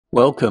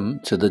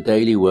Welcome to the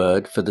Daily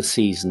Word for the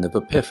season of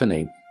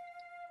Epiphany.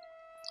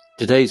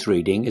 Today's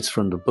reading is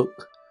from the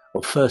book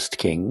of 1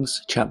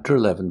 Kings, chapter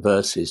 11,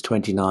 verses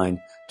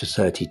 29 to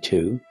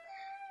 32,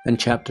 and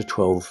chapter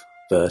 12,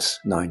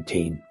 verse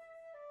 19.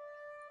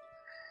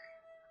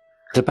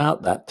 At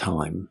about that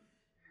time,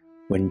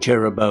 when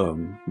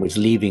Jeroboam was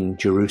leaving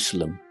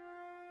Jerusalem,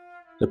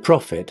 the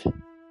prophet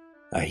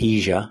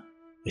Ahijah,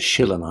 the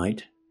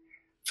Shilonite,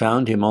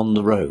 found him on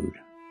the road.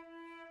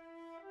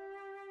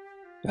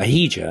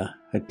 Ahijah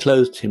had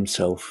clothed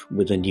himself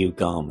with a new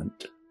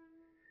garment.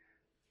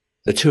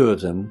 The two of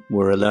them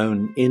were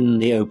alone in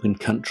the open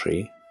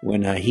country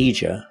when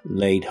Ahijah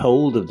laid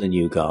hold of the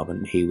new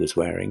garment he was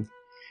wearing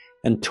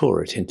and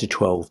tore it into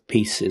 12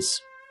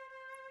 pieces.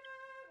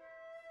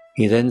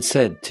 He then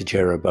said to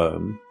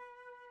Jeroboam,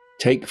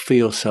 "Take for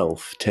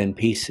yourself 10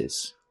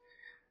 pieces,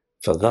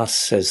 for thus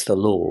says the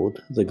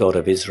Lord, the God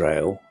of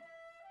Israel,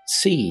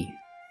 See,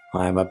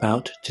 I am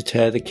about to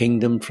tear the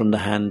kingdom from the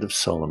hand of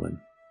Solomon,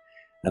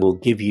 and will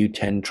give you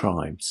 10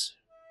 tribes.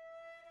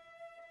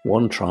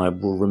 1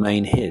 tribe will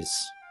remain his,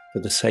 for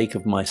the sake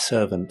of my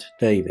servant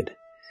David,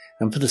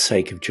 and for the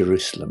sake of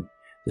Jerusalem,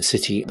 the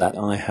city that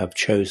I have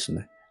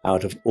chosen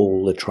out of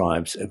all the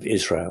tribes of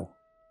Israel."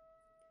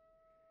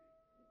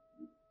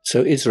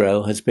 So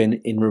Israel has been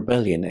in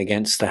rebellion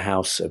against the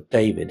house of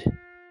David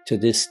to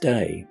this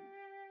day.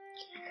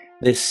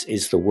 This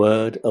is the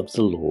word of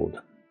the Lord.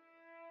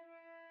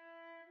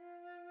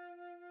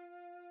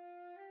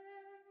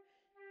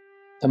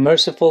 The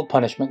merciful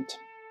punishment.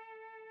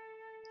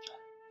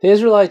 The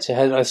Israelites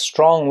had a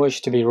strong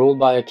wish to be ruled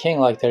by a king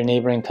like their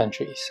neighboring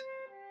countries.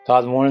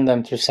 God warned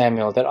them through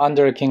Samuel that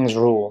under a king's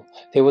rule,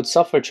 they would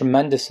suffer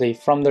tremendously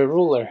from their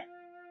ruler.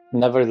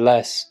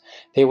 Nevertheless,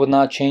 they would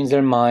not change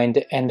their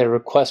mind, and their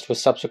request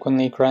was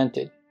subsequently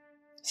granted.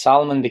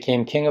 Solomon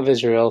became king of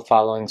Israel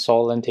following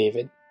Saul and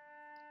David.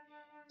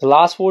 The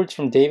last words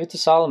from David to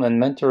Solomon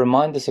meant to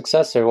remind the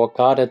successor what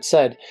God had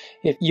said: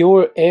 "If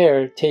your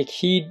heir take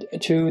heed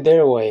to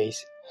their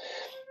ways,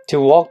 to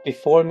walk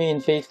before me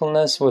in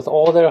faithfulness with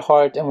all their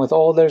heart and with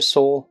all their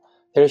soul,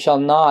 there shall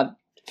not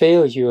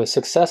fail you a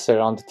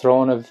successor on the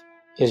throne of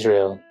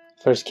Israel."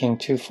 1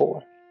 Kings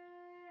 2:4.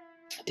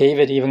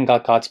 David even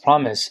got God's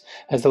promise,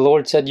 as the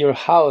Lord said, "Your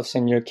house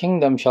and your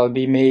kingdom shall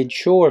be made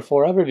sure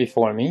forever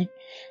before me.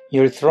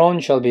 Your throne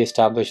shall be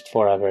established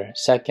forever."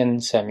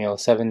 2 Samuel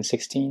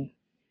 7:16.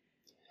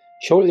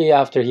 Shortly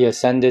after he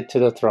ascended to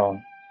the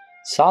throne,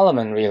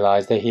 Solomon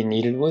realized that he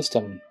needed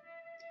wisdom.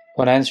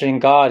 When answering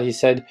God, he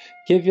said,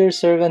 "Give your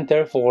servant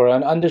therefore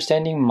an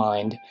understanding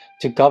mind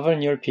to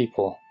govern your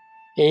people,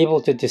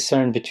 able to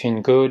discern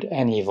between good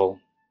and evil."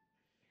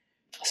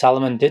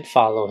 Solomon did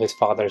follow his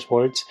father's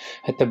words.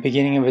 At the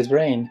beginning of his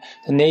reign,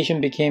 the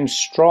nation became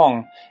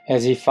strong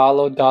as he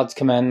followed God's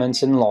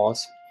commandments and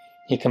laws.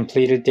 He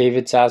completed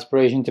David's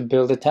aspiration to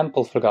build a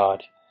temple for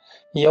God.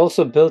 He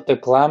also built a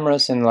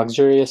glamorous and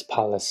luxurious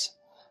palace,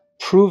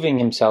 proving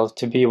himself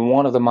to be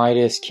one of the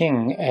mightiest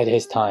kings at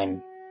his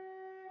time.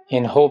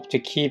 In hope to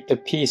keep the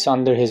peace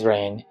under his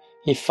reign,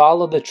 he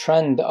followed the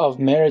trend of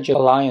marriage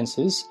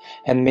alliances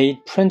and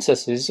made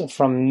princesses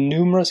from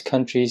numerous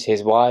countries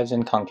his wives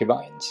and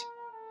concubines.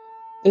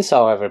 This,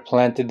 however,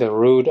 planted the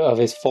root of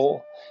his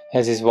fall,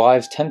 as his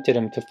wives tempted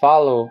him to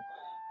follow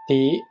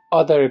the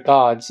other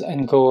gods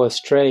and go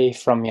astray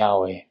from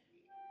Yahweh.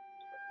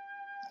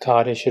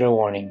 God issued a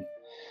warning: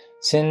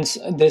 "Since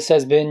this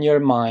has been your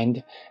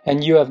mind,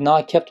 and you have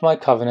not kept my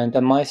covenant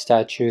and my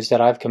statutes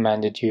that I've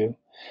commanded you,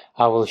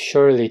 I will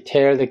surely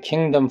tear the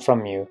kingdom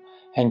from you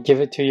and give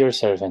it to your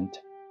servant."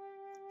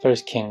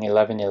 1 Kings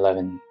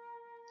 11:11.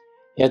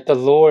 Yet the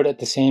Lord at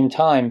the same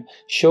time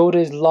showed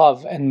his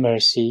love and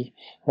mercy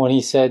when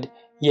he said,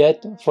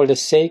 "Yet for the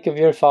sake of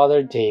your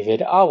father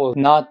David, I will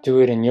not do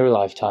it in your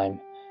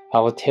lifetime. I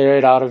will tear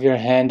it out of your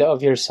hand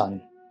of your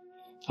son.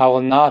 I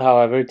will not,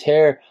 however,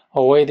 tear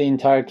away the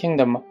entire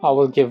kingdom. I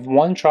will give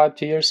 1 tribe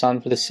to your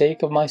son for the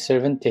sake of my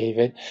servant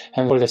David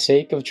and for the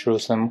sake of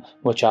Jerusalem,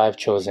 which I have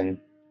chosen."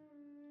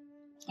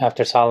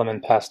 After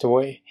Solomon passed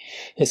away,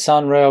 his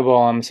son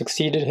Rehoboam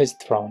succeeded his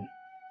throne.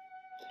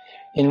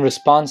 In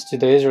response to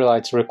the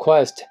Israelites'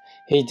 request,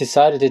 he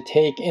decided to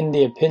take in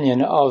the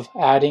opinion of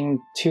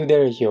adding to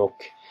their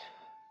yoke.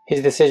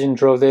 His decision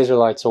drove the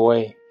Israelites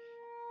away.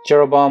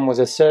 Jeroboam was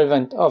a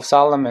servant of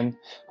Solomon,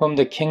 whom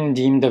the king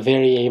deemed a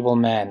very able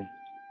man.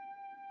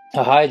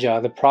 Ahijah,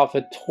 the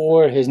prophet,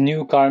 tore his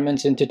new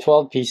garments into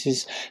 12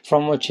 pieces,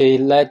 from which he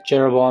let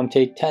Jeroboam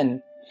take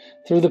 10.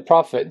 Through the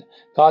prophet,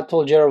 God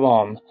told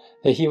Jeroboam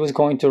that he was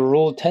going to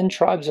rule 10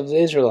 tribes of the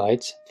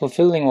Israelites,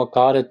 fulfilling what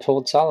God had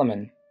told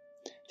Solomon.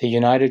 The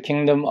united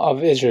kingdom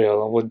of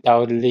Israel would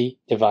doubtlessly be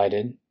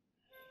divided.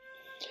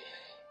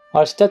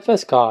 Our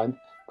steadfast God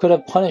could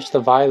have punished the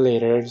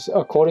violators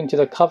according to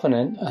the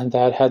covenant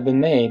that had been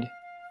made.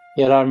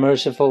 Yet our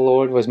merciful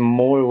Lord was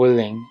more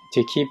willing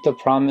to keep the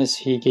promise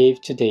he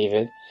gave to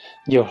David: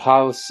 "Your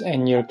house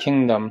and your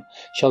kingdom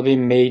shall be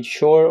made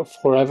sure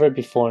forever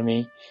before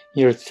me.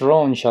 Your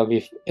throne shall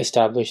be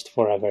established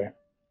forever."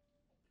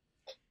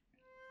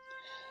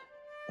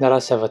 Let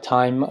us have a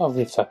time of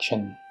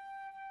reflection.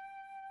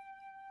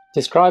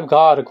 Describe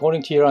God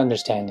according to your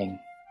understanding.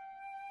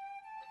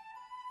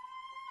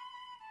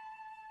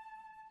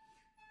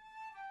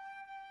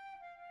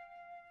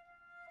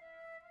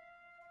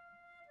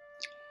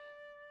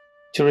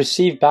 To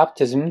receive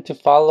baptism to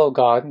follow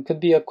God could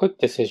be a quick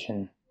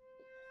decision.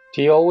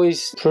 Do you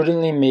always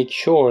prudently make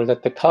sure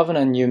that the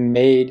covenant you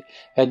made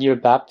at your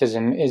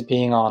baptism is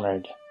being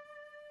honored?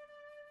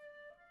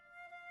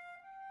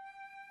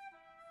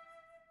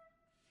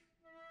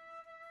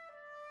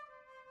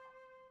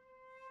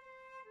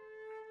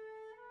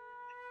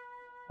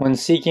 When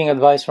seeking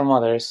advice from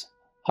others,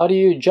 how do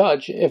you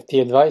judge if the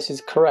advice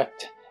is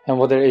correct and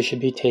whether it should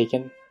be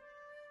taken?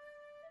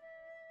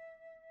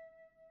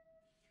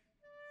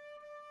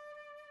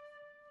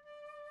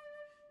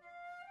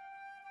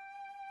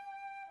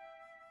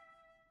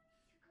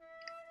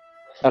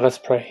 Let us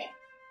pray.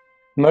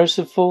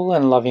 Merciful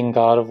and loving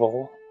God of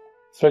all,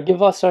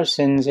 forgive us our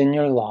sins in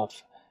your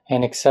love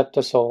and accept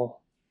us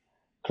all.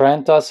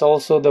 Grant us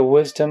also the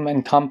wisdom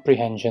and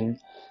comprehension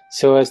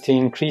so as to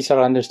increase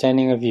our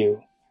understanding of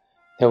you,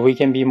 that we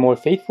can be more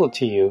faithful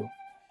to you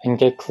and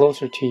get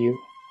closer to you.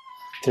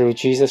 Through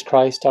Jesus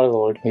Christ our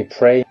Lord, we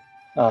pray.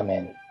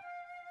 Amen.